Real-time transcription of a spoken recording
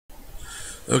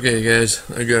Okay guys,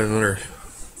 I got another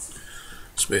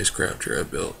spacecraft here I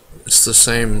built. It's the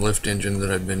same lift engine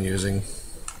that I've been using.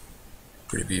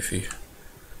 Pretty beefy.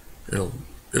 It'll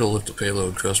lift a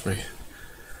payload, trust me.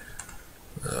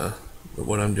 But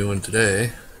what I'm doing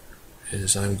today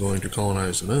is I'm going to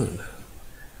colonize the moon.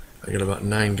 I got about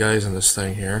 9 guys in this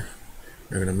thing here.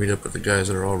 They're going to meet up with the guys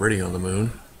that are already on the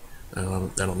moon.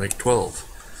 That'll make 12.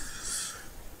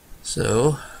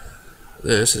 So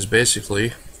this is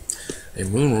basically a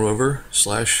moon rover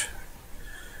slash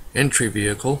entry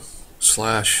vehicle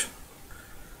slash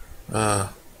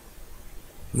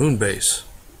moon base,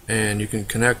 and you can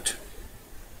connect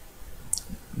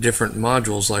different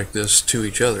modules like this to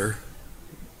each other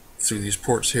through these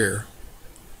ports here,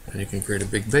 and you can create a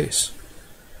big base.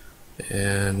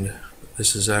 And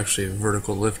this is actually a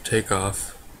vertical lift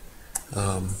takeoff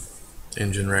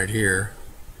engine right here.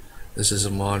 This is a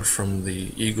mod from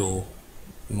the Eagle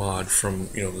mod from,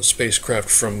 the spacecraft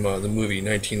from the movie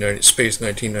Space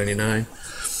 1999.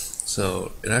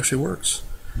 So it actually works.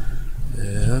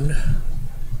 And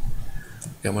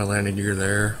got my landing gear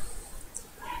there.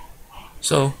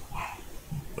 So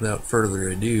without further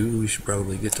ado, we should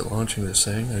probably get to launching this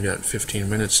thing. I got 15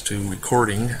 minutes to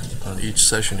recording on each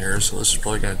session here, so this is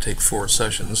probably going to take 4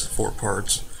 sessions, 4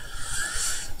 parts.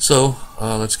 So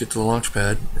let's get to the launch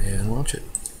pad and launch it.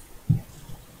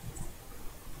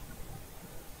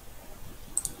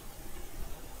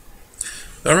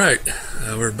 Alright,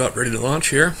 we're about ready to launch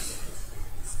here,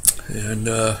 and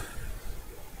let's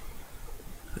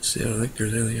see, I don't think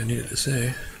there's anything I needed to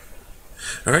say.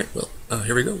 Alright, well,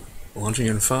 here we go. Launching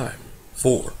in 5,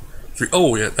 4, 3,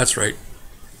 oh yeah, that's right.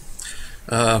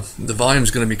 The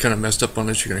volume's going to be kind of messed up on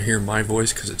this. You're going to hear my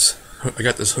voice because I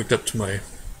got this hooked up to my,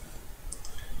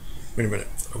 wait a minute,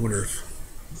 I wonder if,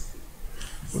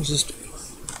 what does this do?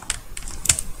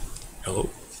 Hello?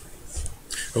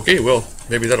 Okay, well,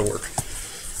 maybe that'll work.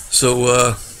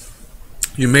 So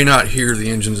you may not hear the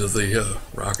engines of the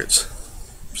rockets,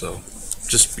 so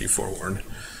just be forewarned.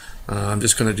 I'm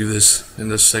just going to do this in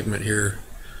this segment here,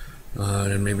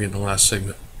 and maybe in the last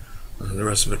segment. The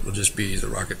rest of it will just be the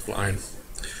rocket flying.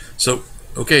 So,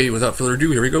 okay, without further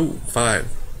ado, here we go. 5,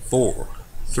 4,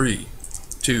 3,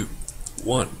 2,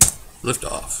 1, lift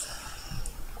off.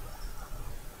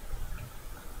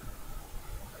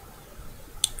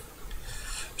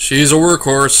 She's a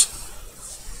workhorse.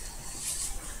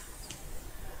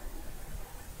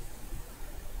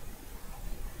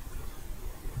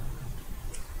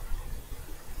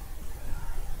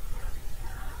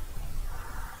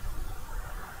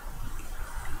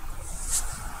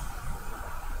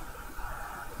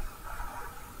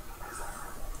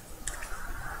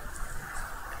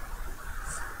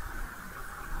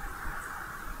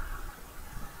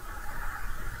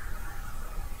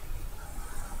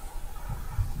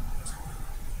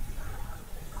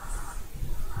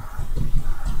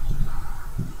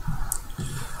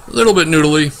 A little bit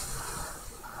noodly.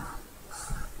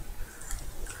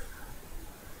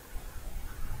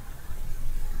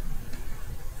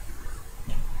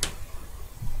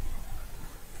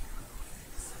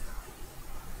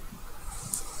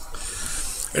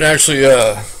 It actually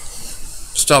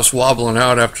stops wobbling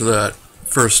out after that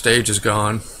first stage is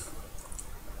gone.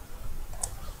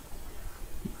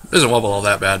 It doesn't wobble all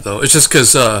that bad though. It's just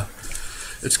because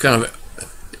it's kind of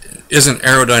isn't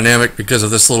aerodynamic because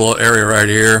of this little area right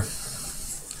here.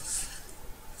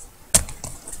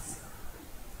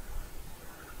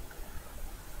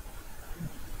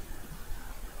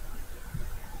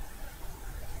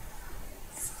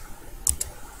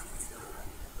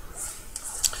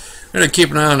 You gotta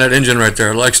keep an eye on that engine right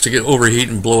there. It likes to get overheat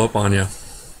and blow up on you.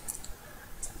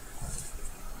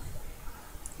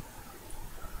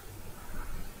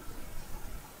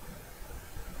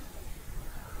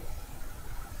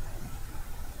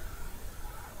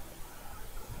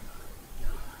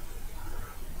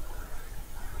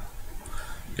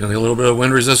 Getting a little bit of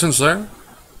wind resistance there.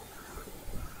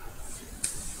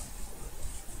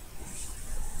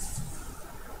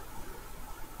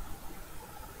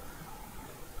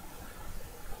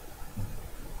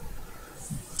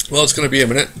 Well, it's going to be a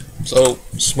minute, so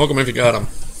smoke them if you got them.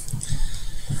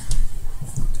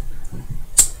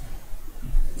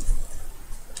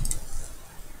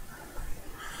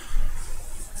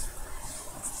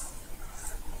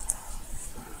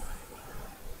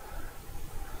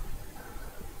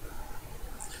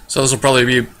 So this will probably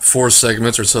be 4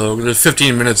 segments or so. There's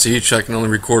 15 minutes each. I can only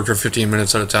record for 15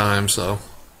 minutes at a time, so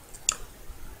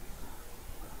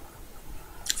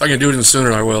if I can do it in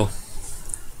sooner, I will.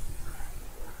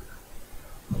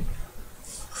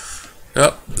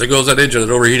 Yep, there goes that engine that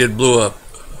overheated, blew up.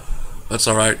 That's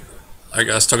alright.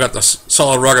 I still got the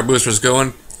solid rocket boosters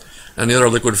going, and the other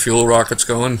liquid fuel rockets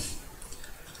going.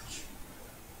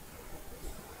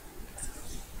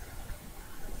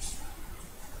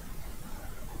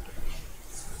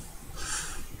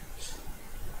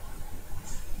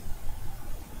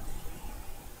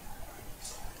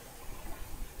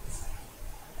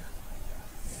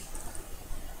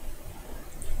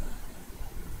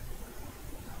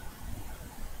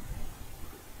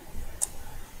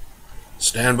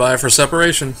 Stand by for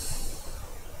separation.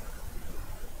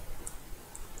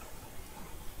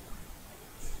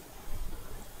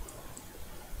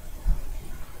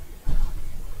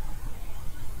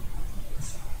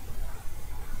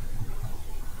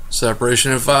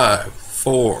 Separation in 5,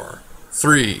 4,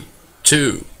 3,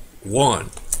 2, 1.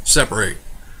 Separate.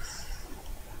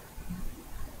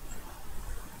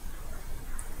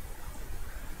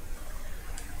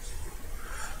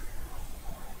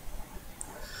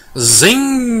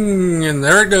 Zing! And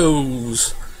there it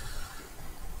goes.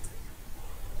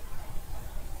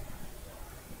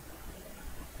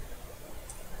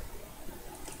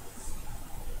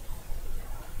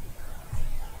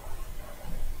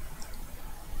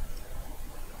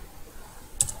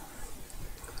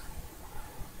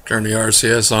 Turn the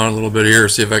RCS on a little bit here,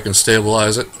 see if I can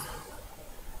stabilize it.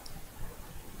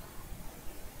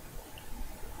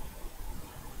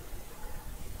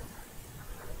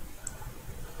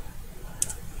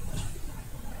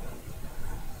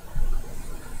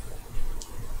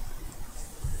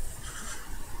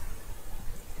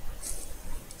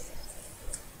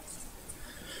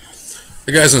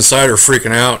 The guys inside are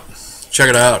freaking out. Check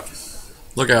it out.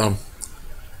 Look at them.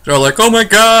 They're like, oh my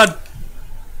god!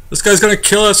 This guy's gonna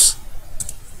kill us!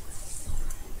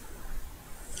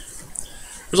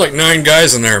 There's like 9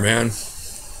 guys in there, man.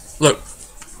 Look.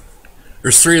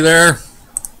 There's 3 there.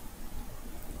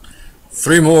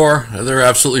 3 more. They're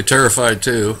absolutely terrified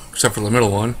too, except for the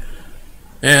middle one.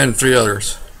 And 3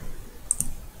 others.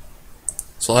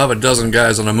 So I'll have a dozen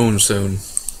guys on the moon soon.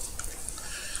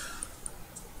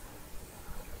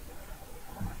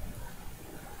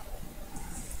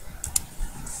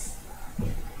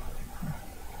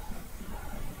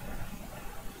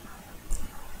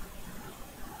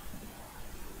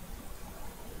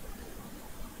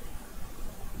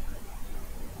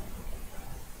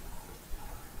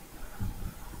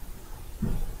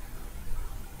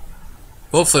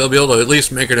 Hopefully I'll be able to at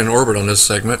least make it in orbit on this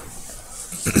segment.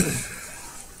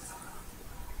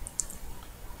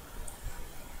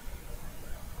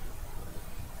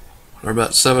 We're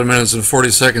about 7 minutes and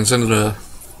 40 seconds into the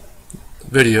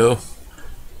video.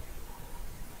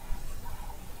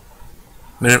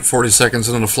 Minute 40 seconds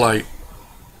into the flight.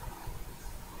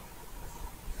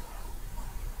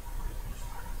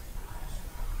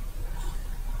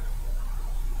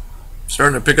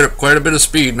 Starting to pick up quite a bit of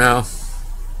speed now.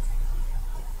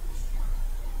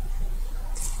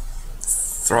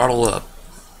 Throttle up.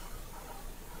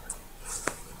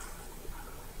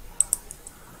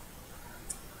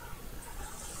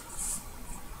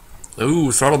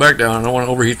 Ooh, throttle back down. I don't want to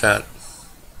overheat that.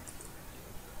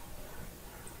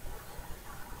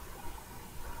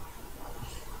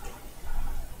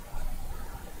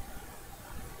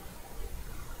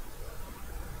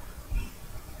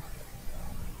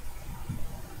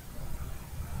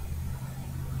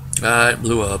 It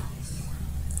blew up.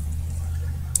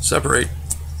 Separate.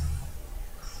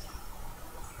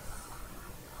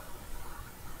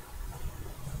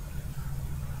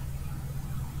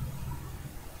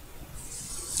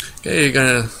 Okay,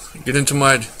 gonna get into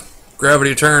my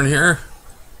gravity turn here.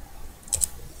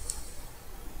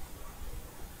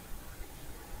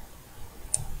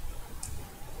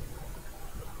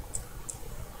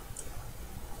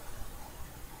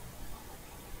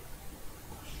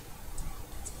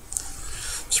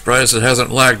 Surprised it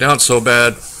hasn't lagged out so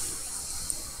bad.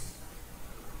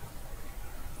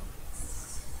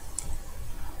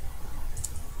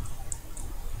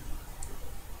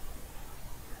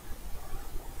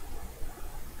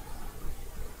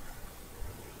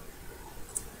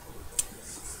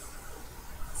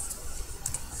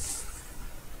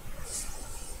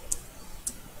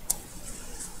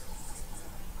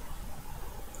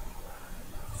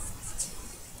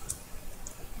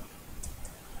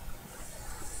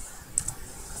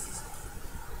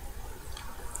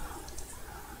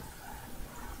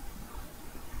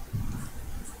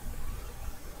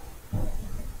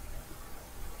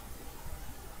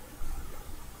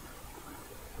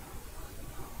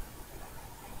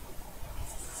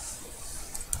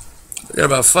 I got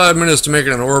about 5 minutes to make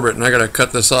it in orbit, and I gotta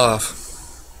cut this off.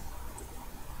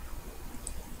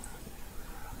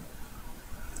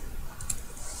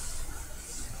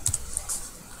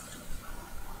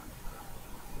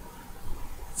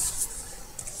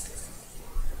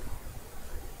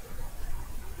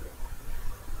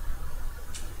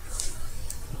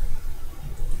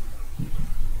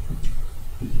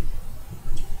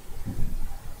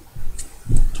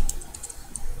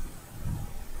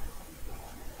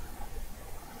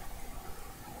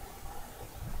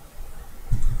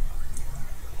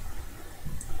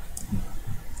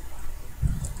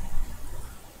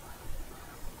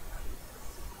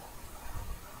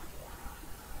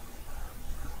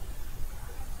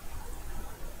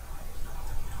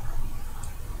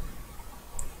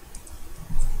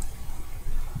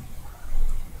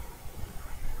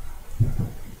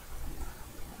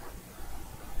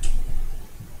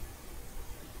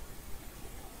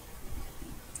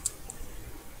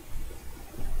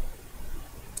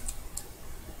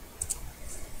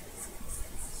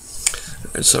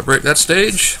 and separate that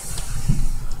stage.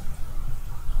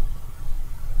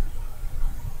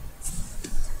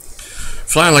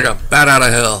 Flying like a bat out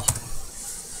of hell.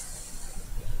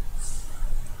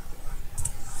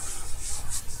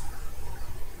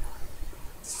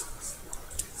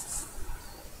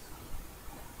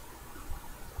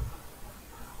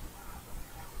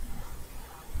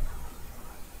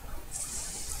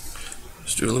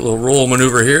 Let's do a little roll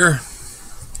maneuver here.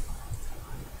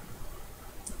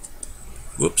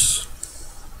 Whoops.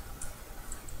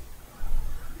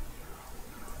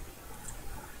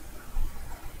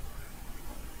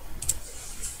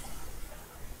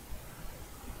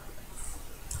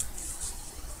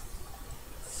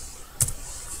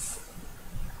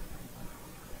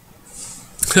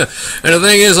 And the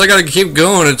thing is, I gotta keep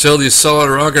going until these solid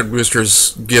rocket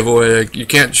boosters give away. You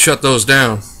can't shut those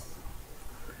down.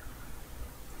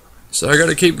 So I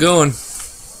gotta keep going.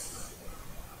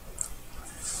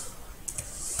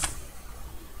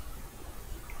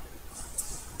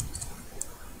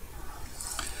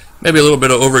 Maybe a little bit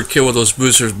of overkill with those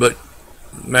boosters, but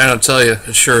man, I'll tell you,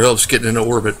 it sure helps getting into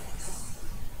orbit.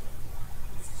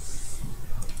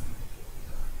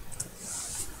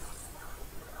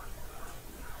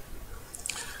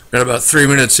 Got about 3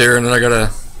 minutes here, and then I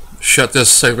gotta shut this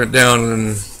segment down,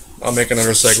 and I'll make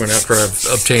another segment after I've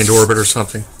obtained orbit or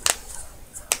something.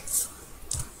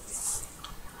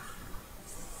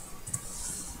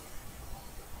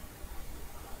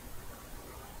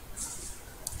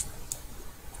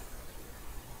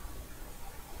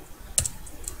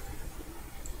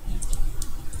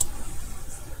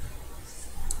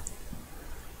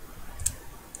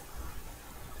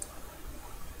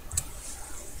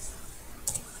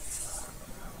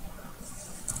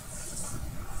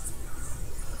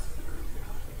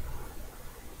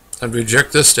 And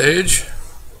reject this stage.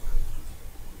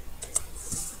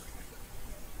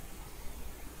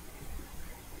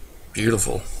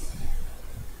 Beautiful.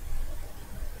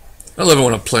 I love it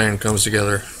when a plane comes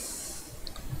together.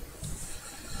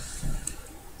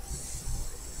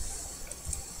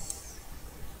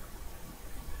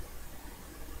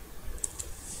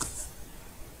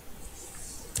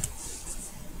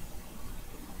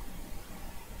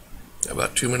 Got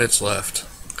about 2 minutes left.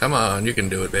 Come on, you can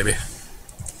do it, baby.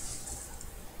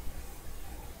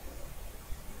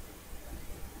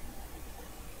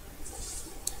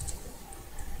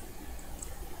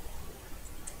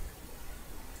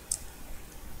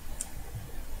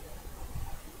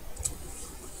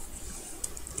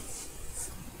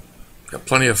 Got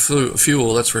plenty of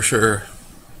fuel, that's for sure.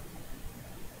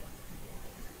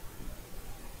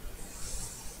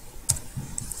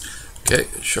 Okay,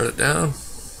 shut it down.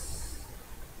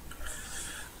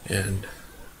 And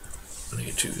I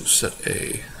need to set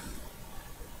a...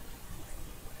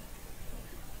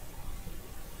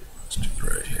 Let's do it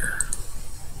right here.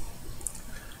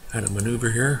 Add a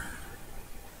maneuver here.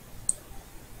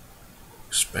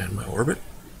 Expand my orbit.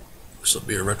 This will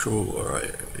be a retro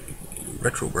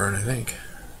burn, I think.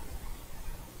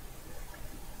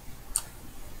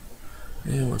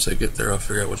 And once I get there, I'll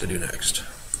figure out what to do next.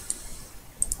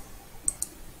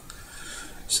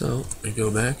 So we go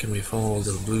back and we follow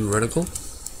the blue reticle.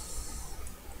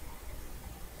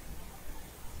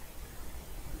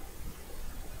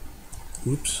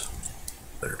 Oops.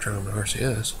 Better turn on the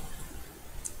RCS.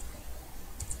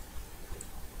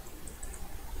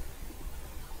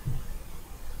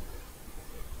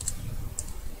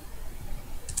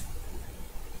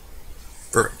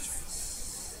 Perfect.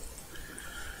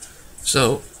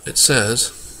 So it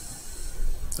says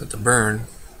that the burn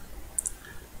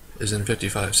is in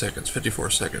 55 seconds, 54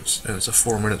 seconds, and it's a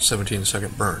 4-minute,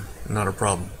 17-second burn. Not a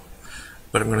problem.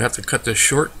 But I'm going to have to cut this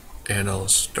short, and I'll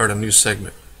start a new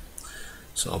segment.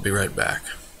 So I'll be right back.